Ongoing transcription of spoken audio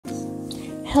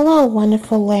Hello,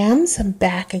 wonderful lambs. I'm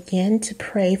back again to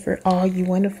pray for all you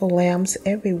wonderful lambs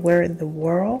everywhere in the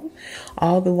world,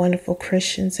 all the wonderful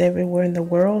Christians everywhere in the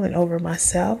world, and over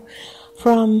myself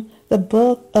from the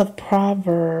book of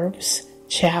Proverbs,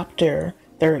 chapter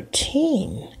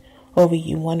 13, over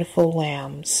you wonderful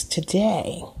lambs.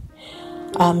 Today,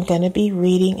 I'm going to be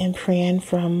reading and praying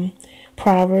from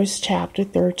Proverbs chapter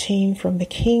 13 from the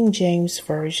King James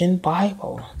Version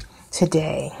Bible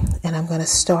today, and I'm going to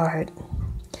start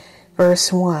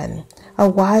Verse 1, A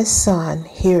wise son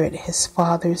heareth his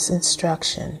father's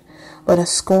instruction, but a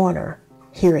scorner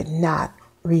heareth not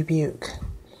rebuke.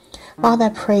 Father, I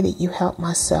pray that you help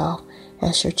myself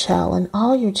as your child and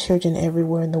all your children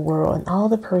everywhere in the world and all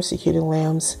the persecuted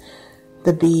lambs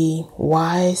to be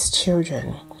wise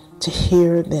children, to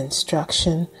hear the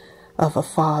instruction of a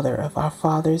father, of our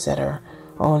fathers that are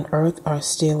on earth are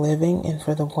still living, and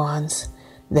for the ones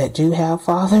that do have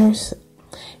fathers,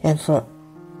 and for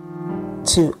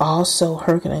to also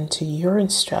hearken unto your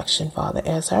instruction, Father,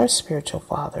 as our spiritual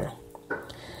Father,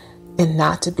 and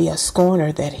not to be a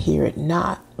scorner that heareth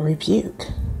not rebuke,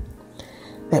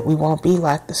 that we won't be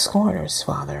like the scorners,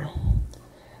 Father,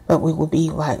 but we will be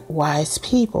like wise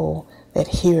people that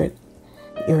hear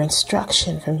your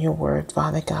instruction from your word,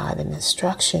 Father God, and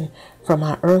instruction from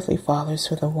our earthly fathers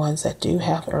for the ones that do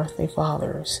have earthly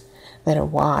fathers that are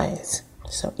wise.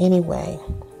 So anyway,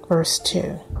 verse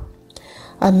 2.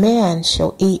 A man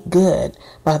shall eat good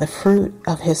by the fruit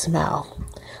of his mouth,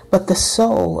 but the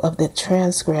soul of the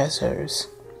transgressors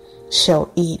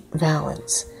shall eat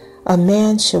violence. A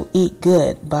man shall eat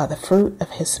good by the fruit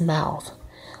of his mouth,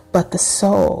 but the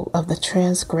soul of the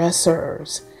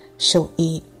transgressors shall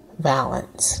eat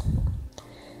violence.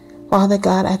 Father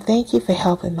God, I thank you for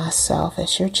helping myself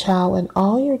as your child and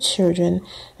all your children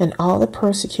and all the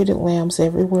persecuted lambs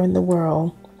everywhere in the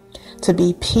world to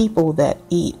be people that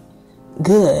eat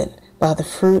good by the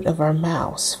fruit of our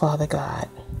mouths, Father God.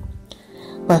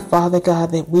 But Father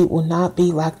God, that we will not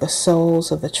be like the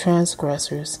souls of the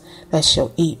transgressors that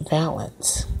shall eat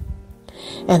violence.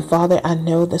 And Father, I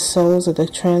know the souls of the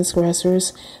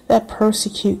transgressors that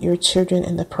persecute your children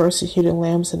and the persecuted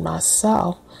lambs and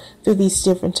myself through these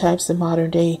different types of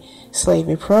modern day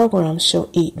slavery programs shall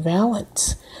eat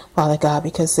violence, Father God,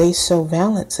 because they sow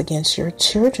violence against your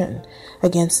children,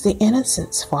 against the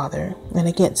innocents, Father, and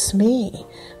against me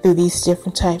through these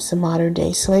different types of modern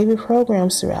day slavery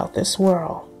programs throughout this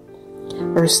world.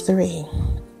 Verse 3,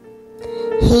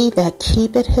 He that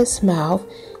keepeth his mouth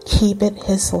keepeth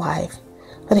his life,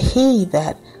 but he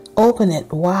that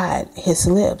openeth wide his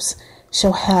lips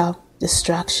shall have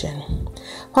destruction.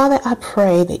 Father, I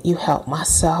pray that you help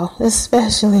myself,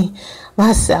 especially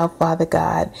myself, Father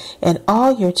God, and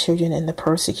all your children and the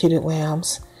persecuted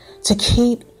lambs to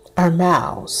keep our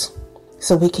mouths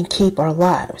so we can keep our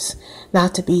lives,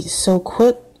 not to be so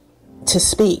quick to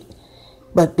speak,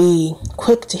 but be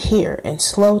quick to hear and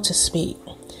slow to speak,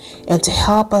 and to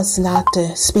help us not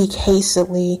to speak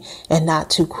hastily and not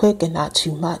too quick and not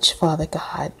too much, Father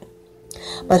God,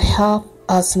 but help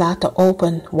us not to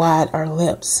open wide our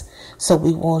lips so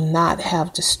we will not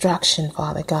have destruction,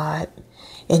 Father God,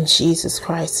 in Jesus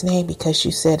Christ's name, because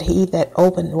you said he that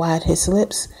opened wide his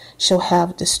lips shall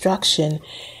have destruction.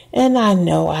 And I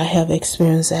know I have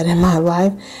experienced that in my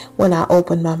life when I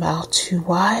opened my mouth too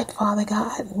wide, Father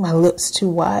God, my lips too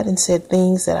wide, and said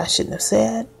things that I shouldn't have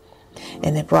said,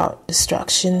 and it brought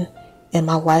destruction in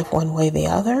my life one way or the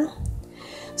other.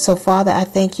 So, Father, I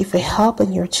thank you for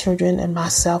helping your children and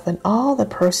myself and all the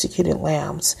persecuted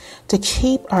lambs to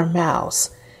keep our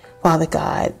mouths, Father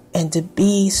God, and to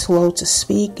be slow to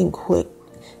speak and quick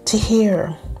to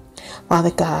hear,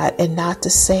 Father God, and not to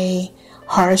say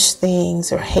harsh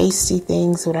things or hasty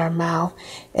things with our mouth,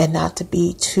 and not to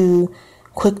be too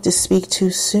quick to speak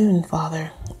too soon,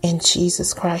 Father, in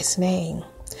Jesus Christ's name.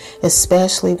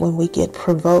 Especially when we get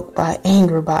provoked by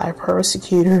anger by our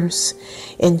persecutors,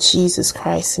 in Jesus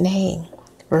Christ's name.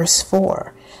 Verse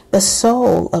 4, The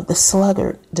soul of the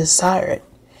sluggard desireth,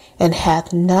 and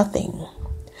hath nothing,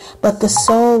 but the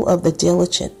soul of the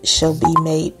diligent shall be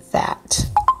made fat.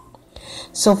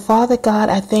 So, Father God,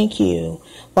 I thank you,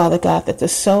 Father God, that the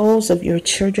souls of your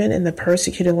children and the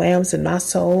persecuted lambs and my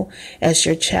soul as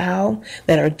your child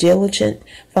that are diligent,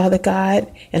 Father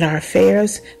God, in our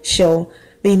affairs shall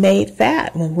be made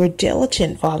fat when we're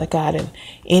diligent, Father God, in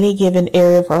any given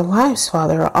area of our lives,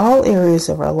 Father, or all areas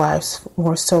of our lives,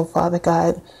 more so, Father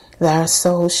God, that our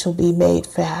souls shall be made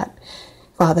fat,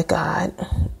 Father God.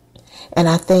 And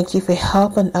I thank you for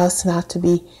helping us not to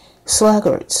be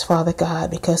sluggards, Father God,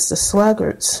 because the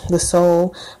sluggards, the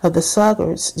soul of the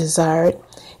sluggards desire it,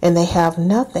 and they have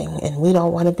nothing, and we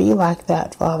don't want to be like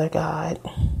that, Father God.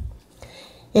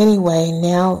 Anyway,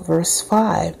 now verse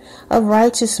 5. A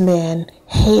righteous man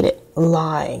hated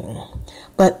lying,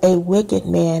 but a wicked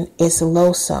man is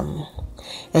loathsome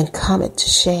and cometh to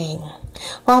shame.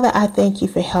 Father, I thank you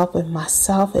for helping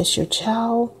myself as your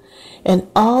child and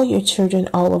all your children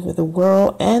all over the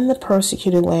world and the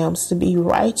persecuted lambs to be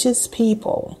righteous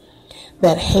people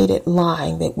that hated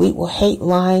lying, that we will hate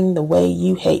lying the way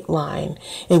you hate lying,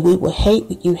 and we will hate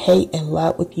what you hate and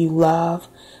love what you love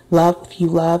what you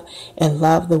love, and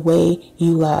love the way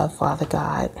you love, Father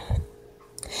God.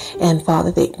 And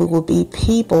Father, that we will be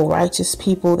people, righteous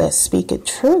people that speak it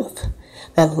truth,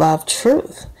 that love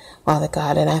truth, Father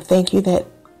God. And I thank you that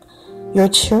your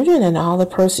children and all the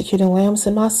persecuted lambs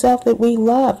and myself, that we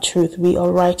love truth. We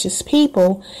are righteous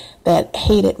people that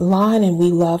hated lying, and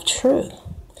we love truth.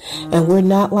 And we're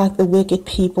not like the wicked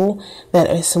people that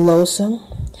is loathsome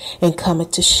and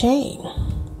cometh to shame.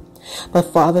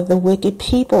 But Father, the wicked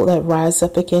people that rise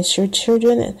up against your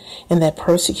children and that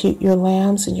persecute your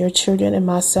lambs and your children and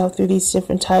myself through these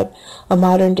different type of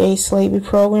modern day slavery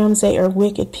programs, they are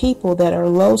wicked people that are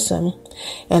loathsome,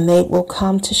 and they will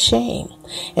come to shame.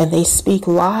 And they speak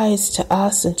lies to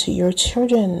us and to your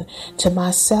children, to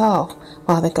myself,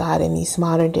 Father God. And these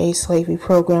modern day slavery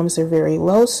programs are very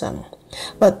loathsome,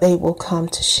 but they will come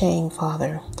to shame,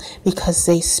 Father, because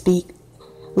they speak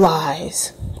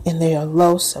lies, and they are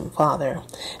loathsome, Father,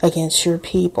 against your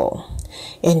people.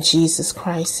 In Jesus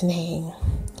Christ's name.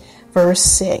 Verse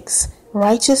 6.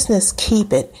 Righteousness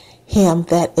keepeth him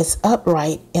that is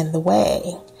upright in the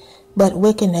way, but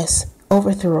wickedness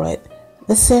overthroweth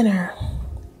the sinner.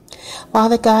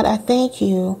 Father God, I thank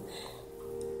you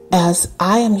as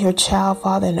I am your child,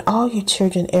 Father, and all your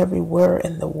children everywhere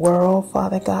in the world,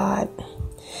 Father God,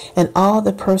 and all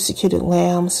the persecuted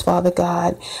lambs, Father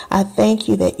God. I thank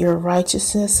you that your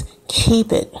righteousness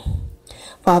keep it,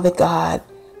 Father God.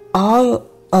 All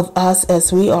of us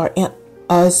as we are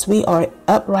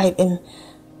upright in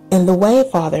the way,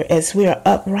 Father, as we are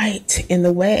upright in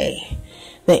the way,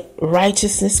 that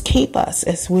righteousness keep us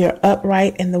as we are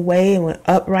upright in the way, and we're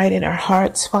upright in our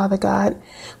hearts, Father God,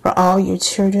 for all your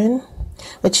children.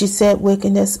 But you said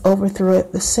wickedness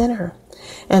overthroweth the sinner.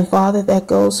 And Father, that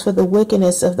goes for the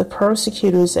wickedness of the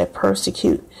persecutors that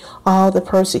persecute all the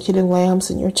persecuted lambs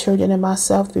and your children and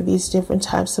myself through these different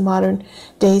types of modern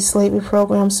day slavery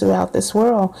programs throughout this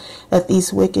world, that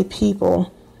these wicked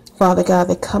people, Father God,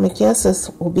 that come against us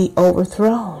will be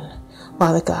overthrown,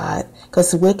 Father God,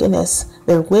 because wickedness,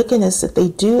 their wickedness that they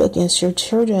do against your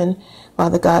children,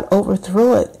 Father God,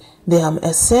 overthroweth them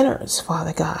as sinners,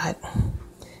 Father God.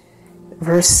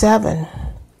 Verse 7.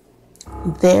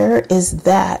 There is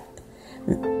that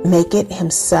maketh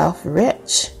himself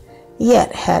rich,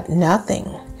 yet had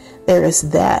nothing. There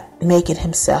is that maketh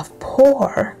himself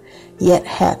poor, yet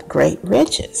hath great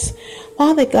riches.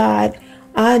 Father God,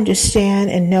 I understand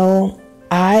and know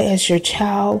I, as your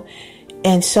child,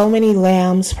 and so many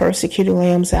lambs, persecuted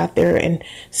lambs out there, and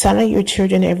some of your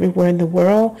children everywhere in the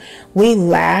world, we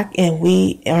lack and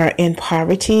we are in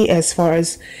poverty as far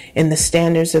as in the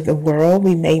standards of the world.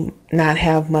 We may not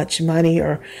have much money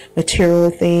or material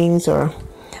things or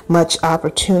much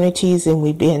opportunities, and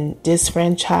we've been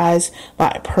disfranchised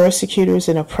by persecutors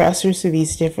and oppressors through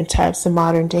these different types of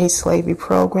modern day slavery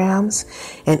programs,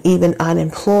 and even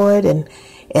unemployed and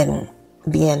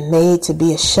being made to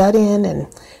be a shut-in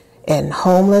and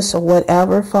homeless or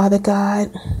whatever, Father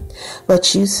God.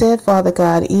 But you said, Father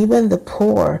God, even the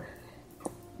poor,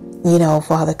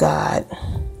 Father God,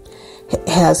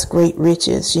 has great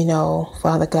riches,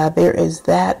 Father God. There is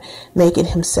that making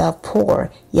himself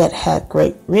poor, yet had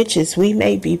great riches. We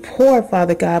may be poor,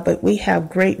 Father God, but we have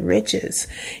great riches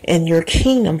in your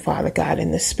kingdom, Father God,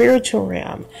 in the spiritual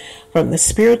realm, from the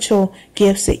spiritual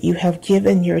gifts that you have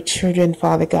given your children,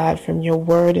 Father God, from your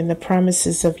word and the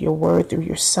promises of your word through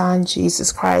your Son,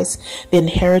 Jesus Christ, the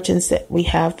inheritance that we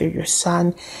have through your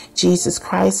Son, Jesus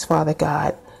Christ, Father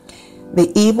God.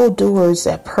 The evildoers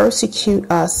that persecute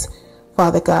us,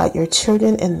 Father God, your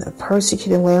children and the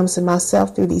persecuted lambs and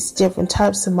myself through these different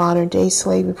types of modern day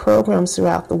slavery programs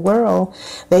throughout the world,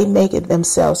 they make it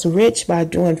themselves rich by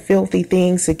doing filthy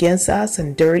things against us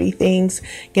and dirty things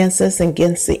against us and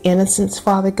against the innocents,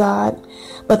 Father God.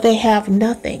 But they have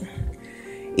nothing.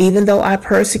 Even though our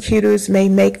persecutors may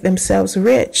make themselves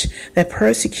rich, that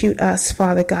persecute us,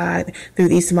 Father God, through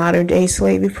these modern day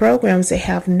slavery programs, they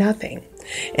have nothing.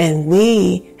 And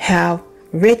we have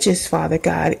riches, Father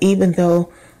God, even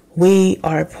though we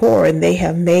are poor, and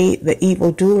the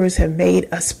evildoers have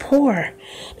made us poor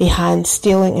behind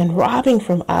stealing and robbing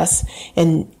from us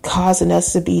and causing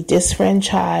us to be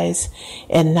disfranchised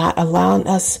and not allowing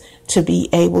us to be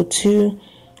able to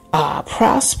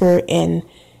prosper and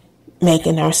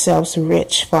making ourselves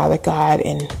rich, Father God,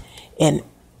 in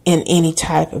any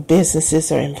type of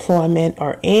businesses or employment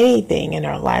or anything in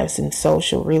our lives, in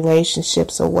social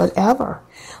relationships or whatever,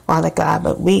 Father God.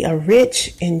 But we are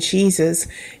rich in Jesus,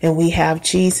 and we have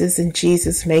Jesus, and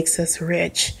Jesus makes us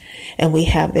rich. And we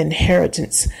have the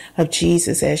inheritance of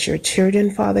Jesus as your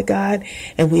children, Father God,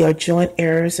 and we are joint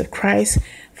heirs of Christ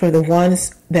for the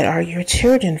ones that are your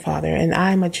children, Father. And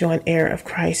I'm a joint heir of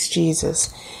Christ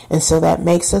Jesus. And so that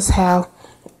makes us have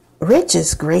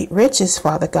riches, great riches,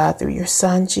 Father God, through your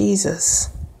Son, Jesus.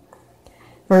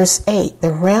 Verse 8,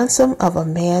 the ransom of a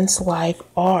man's life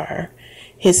are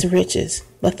his riches,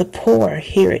 but the poor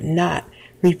hear it not,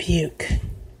 rebuke.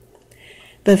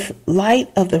 The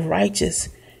light of the righteous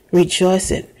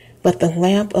rejoiceth, but the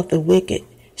lamp of the wicked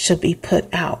shall be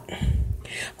put out.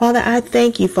 Father, I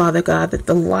thank you, Father God, that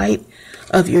the light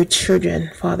of your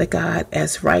children, Father God,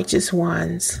 as righteous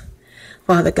ones,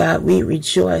 Father God, we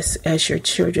rejoice as your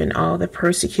children. All the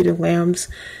persecuted lambs,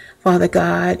 Father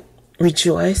God,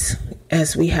 rejoice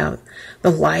as we have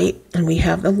the light, and we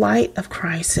have the light of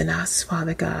Christ in us,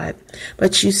 Father God.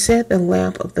 But you said the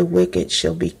lamp of the wicked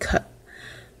shall be cut.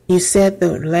 You said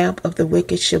the lamp of the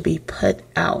wicked shall be put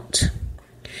out.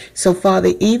 So,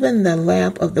 Father, even the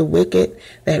lamp of the wicked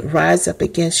that rise up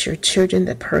against your children,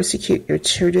 that persecute your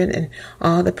children, and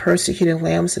all the persecuted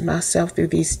lambs and myself through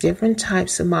these different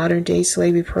types of modern day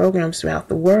slavery programs throughout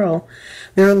the world,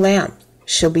 their lamp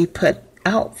shall be put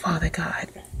out, Father God,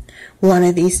 one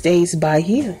of these days by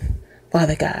you,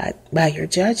 Father God, by your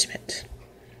judgment.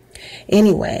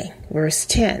 Anyway, verse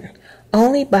 10,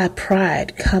 only by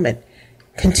pride cometh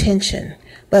contention,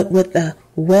 but with the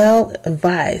well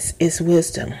advised is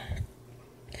wisdom.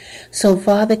 So,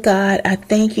 Father God, I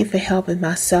thank you for helping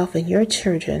myself and your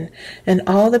children and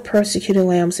all the persecuted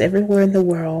lambs everywhere in the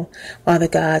world, Father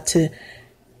God, to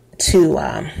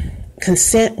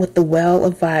consent with the well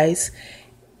advised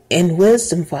in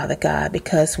wisdom, Father God,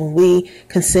 because when we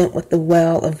consent with the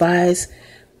well advised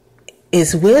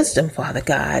is wisdom, Father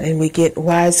God, and we get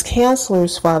wise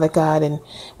counselors, Father God, and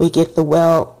we get the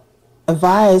well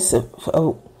advised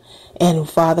and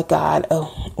Father God,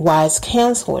 wise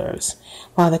counselors,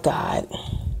 Father God.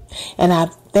 And I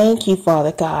thank you,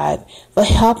 Father God, for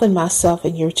helping myself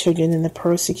and your children and the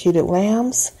persecuted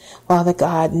lambs, Father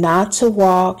God, not to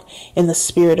walk in the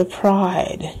spirit of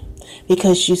pride,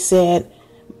 because you said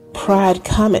pride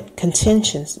cometh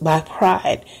contentions. By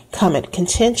pride cometh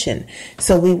contention.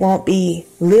 So we won't be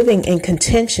living in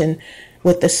contention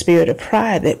with the spirit of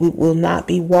pride, that we will not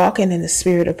be walking in the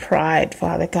spirit of pride,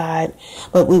 Father God,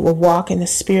 but we will walk in the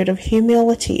spirit of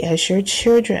humility as your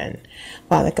children,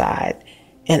 Father God.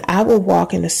 And I will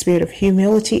walk in the spirit of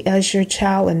humility as your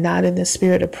child and not in the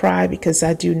spirit of pride, because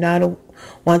I do not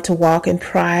want to walk in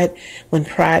pride when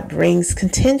pride brings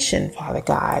contention, Father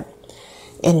God.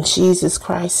 In Jesus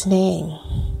Christ's name.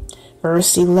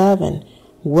 Verse 11,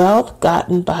 wealth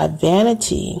gotten by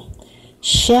vanity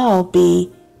shall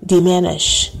be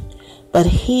diminished, but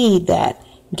he that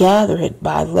gathereth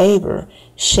by labor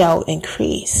shall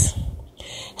increase.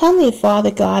 Heavenly Father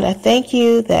God, I thank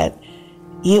you that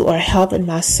you are helping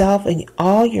myself and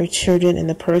all your children and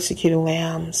the persecuted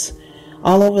lambs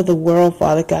all over the world,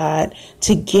 Father God,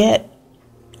 to get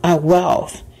our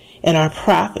wealth and our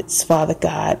profits, Father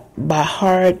God, by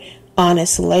hard,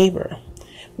 honest labor.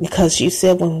 Because you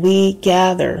said when we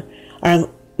gather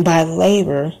by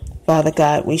labor, Father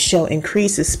God, we shall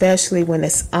increase, especially when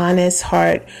it's honest,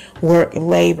 hard work,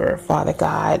 labor, Father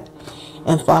God.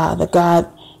 And Father God,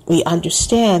 we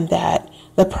understand that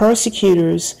the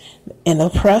persecutors and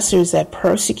oppressors that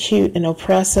persecute and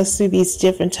oppress us through these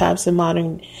different types of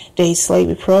modern day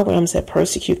slavery programs that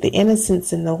persecute the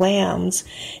innocents and the lambs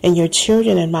and your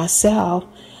children and myself,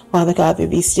 Father God, through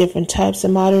these different types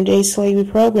of modern day slavery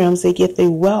programs, they get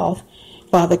their wealth,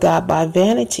 Father God, by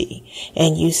vanity.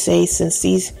 And you say, since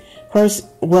these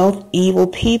evil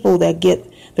people that get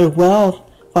their wealth,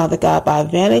 Father God, by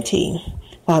vanity,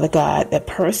 Father God, that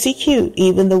persecute,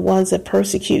 even the ones that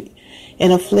persecute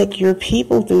and afflict your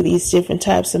people through these different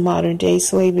types of modern day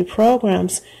slavery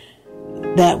programs,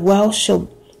 that wealth shall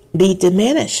be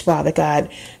diminished, Father God,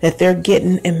 that they're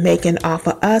getting and making off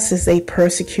of us as they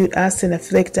persecute us and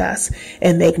afflict us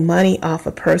and make money off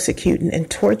of persecuting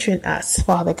and torturing us,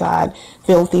 Father God,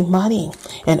 filthy money,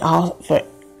 and all for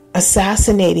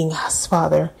assassinating us,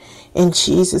 Father, in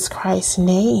Jesus Christ's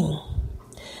name.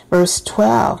 Verse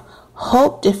 12,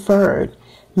 hope deferred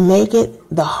maketh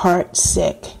the heart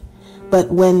sick, but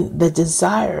when the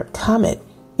desire cometh,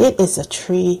 it is a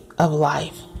tree of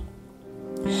life.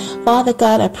 Father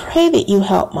God, I pray that you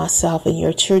help myself and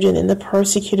your children and the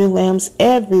persecuted lambs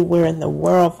everywhere in the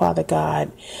world, Father God,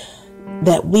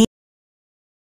 that we